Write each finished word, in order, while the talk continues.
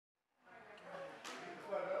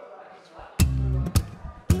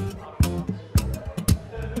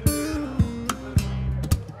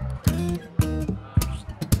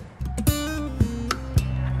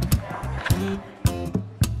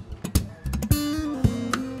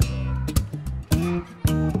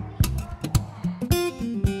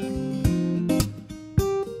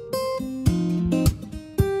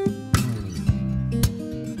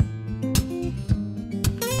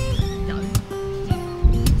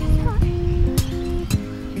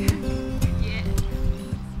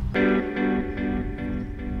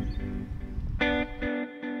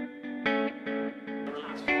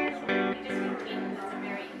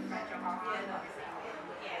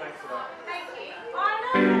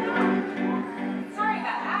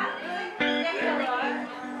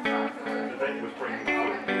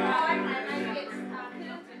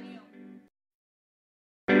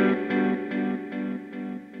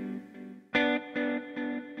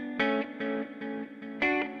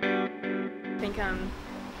think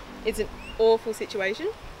it's an awful situation,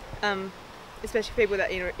 especially people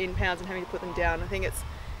that are in pounds and having to put them down. I think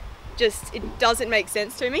it doesn't make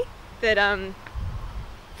sense to me that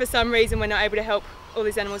for some reason we're not able to help all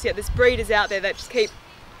these animals, yet there's breeders out there that just keep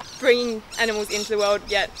bringing animals into the world,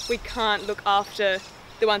 yet we can't look after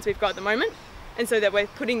the ones we've got at the moment, and so that we're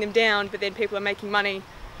putting them down, but then people are making money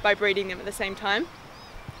by breeding them at the same time.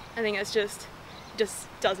 I think it's just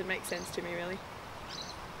doesn't make sense to me, really.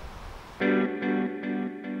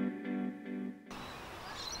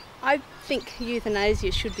 I think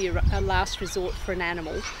euthanasia should be a last resort for an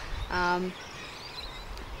animal.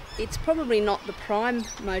 It's probably not the prime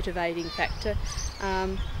motivating factor.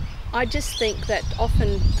 I just think that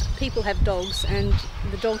often people have dogs and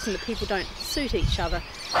the dogs and the people don't suit each other,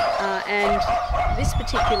 and this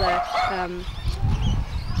particular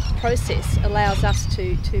process allows us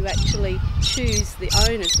to actually choose the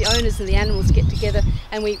owners. The owners and the animals get together,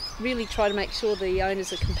 and we really try to make sure the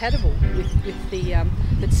owners are compatible with the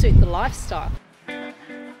that suit the lifestyle.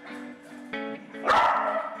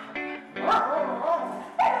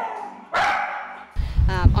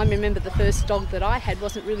 I remember the first dog that I had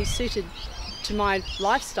wasn't really suited to my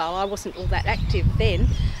lifestyle. I wasn't all that active then,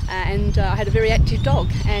 and I had a very active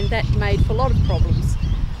dog, and that made for a lot of problems.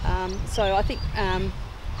 So I think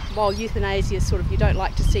while euthanasia you don't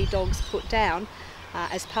like to see dogs put down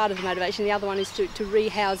as part of the motivation, the other one is to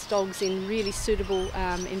rehouse dogs in really suitable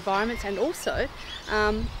environments, and also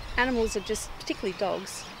animals are just, particularly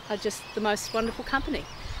dogs, are just the most wonderful company,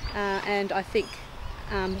 and I think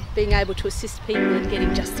being able to assist people in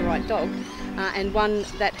getting just the right dog and one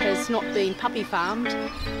that has not been puppy farmed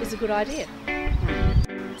is a good idea.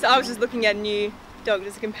 So I was just looking at a new dog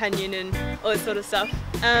as a companion and all this sort of stuff.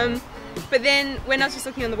 But then when I was just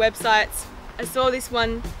looking on the websites, I saw this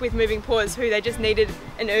one with Moving Paws who they just needed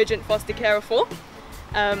an urgent foster carer for.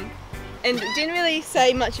 And it didn't really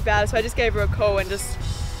say much about it, so I just gave her a call and just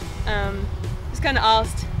kind of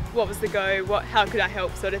asked what was the go, how could I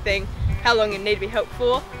help, sort of thing, how long it needed to be helped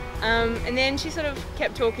for. And then she sort of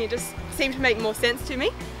kept talking. It just seemed to make more sense to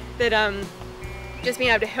me that just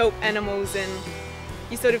being able to help animals, and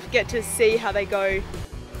you sort of get to see how they go.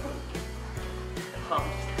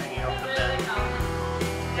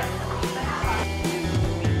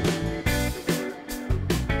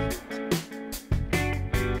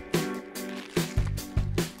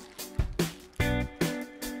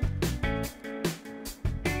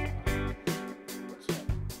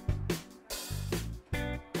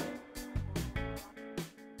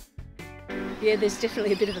 Yeah, there's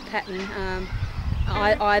definitely a bit of a pattern.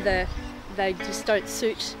 Either they just don't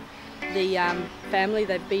suit the family,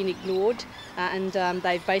 they've been ignored, and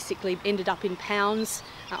they've basically ended up in pounds,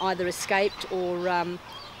 either escaped or well,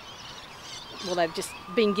 they've just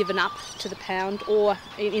been given up to the pound, or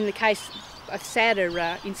in the case of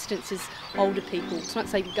sadder instances, older people. So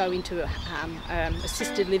once they go into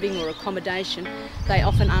assisted living or accommodation, they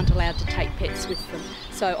often aren't allowed to take pets with them.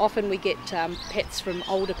 So often we get pets from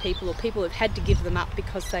older people, or people who've had to give them up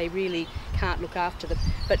because they really can't look after them.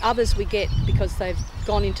 But others we get because they've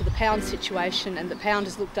gone into the pound situation and the pound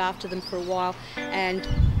has looked after them for a while, and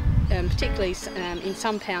particularly in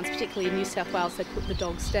some pounds, particularly in New South Wales, they put the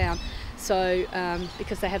dogs down. So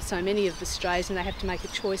because they have so many of the strays and they have to make a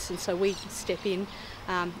choice, and so we step in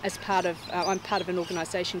as part of, I'm part of an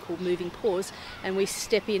organisation called Moving Paws, and we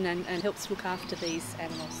step in and helps look after these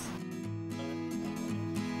animals.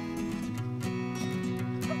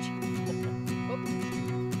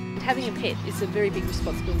 Having a pet is a very big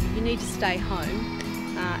responsibility. You need to stay home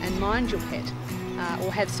and mind your pet,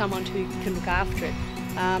 or have someone who can look after it.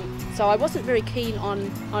 So I wasn't very keen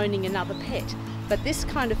on owning another pet, but this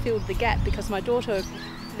kind of filled the gap, because my daughter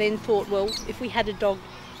then thought, well, if we had a dog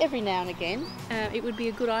every now and again, it would be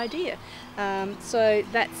a good idea. So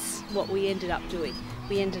that's what we ended up doing.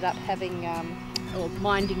 We ended up having or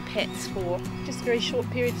minding pets for just very short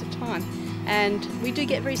periods of time, and we do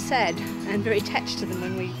get very sad and very attached to them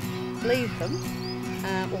when we leave them,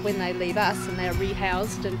 or when they leave us and they're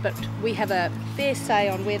rehoused, but we have a fair say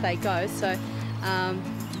on where they go, so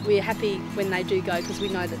we're happy when they do go, because we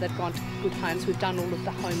know that they've gone to good homes. We've done all of the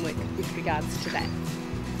homework with regards to that.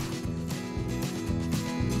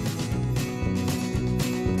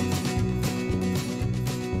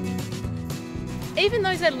 Even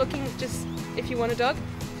those that are looking, just if you want a dog,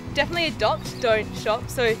 definitely adopt, don't shop.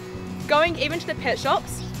 So going even to the pet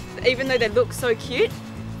shops, even though they look so cute,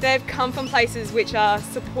 they've come from places which are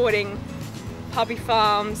supporting puppy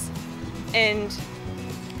farms and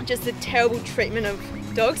just the terrible treatment of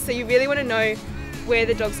dogs. So you really want to know where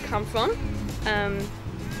the dogs come from,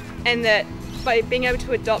 and that by being able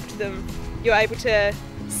to adopt them, you're able to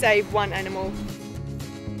save one animal.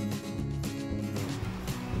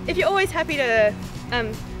 If you're always happy to,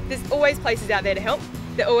 there's always places out there to help.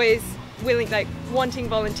 They're always willing, like wanting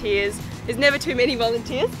volunteers. There's never too many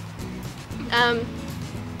volunteers.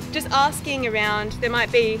 Just asking around, there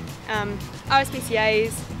might be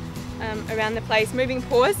RSPCAs around the place. Moving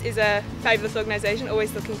Paws is a fabulous organisation,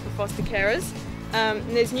 always looking for foster carers. And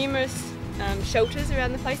there's numerous shelters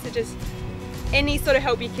around the place, so just any sort of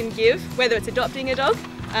help you can give, whether it's adopting a dog,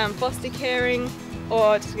 foster caring,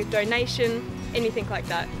 or just a donation, anything like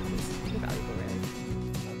that is invaluable, really.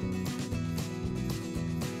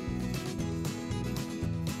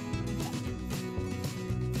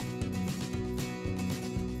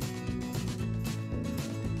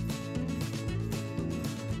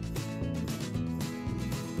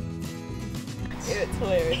 It's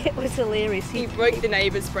hilarious. It was hilarious. He broke the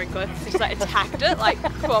neighbour's sprinkler, just like attacked it, like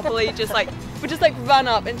properly, would just like run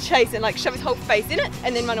up and chase and like shove his whole face in it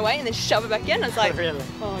and then run away and then shove it back in. I was like, really?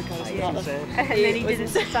 oh my god, it's And then he did it.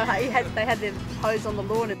 So they had their hose on the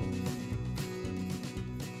lawn.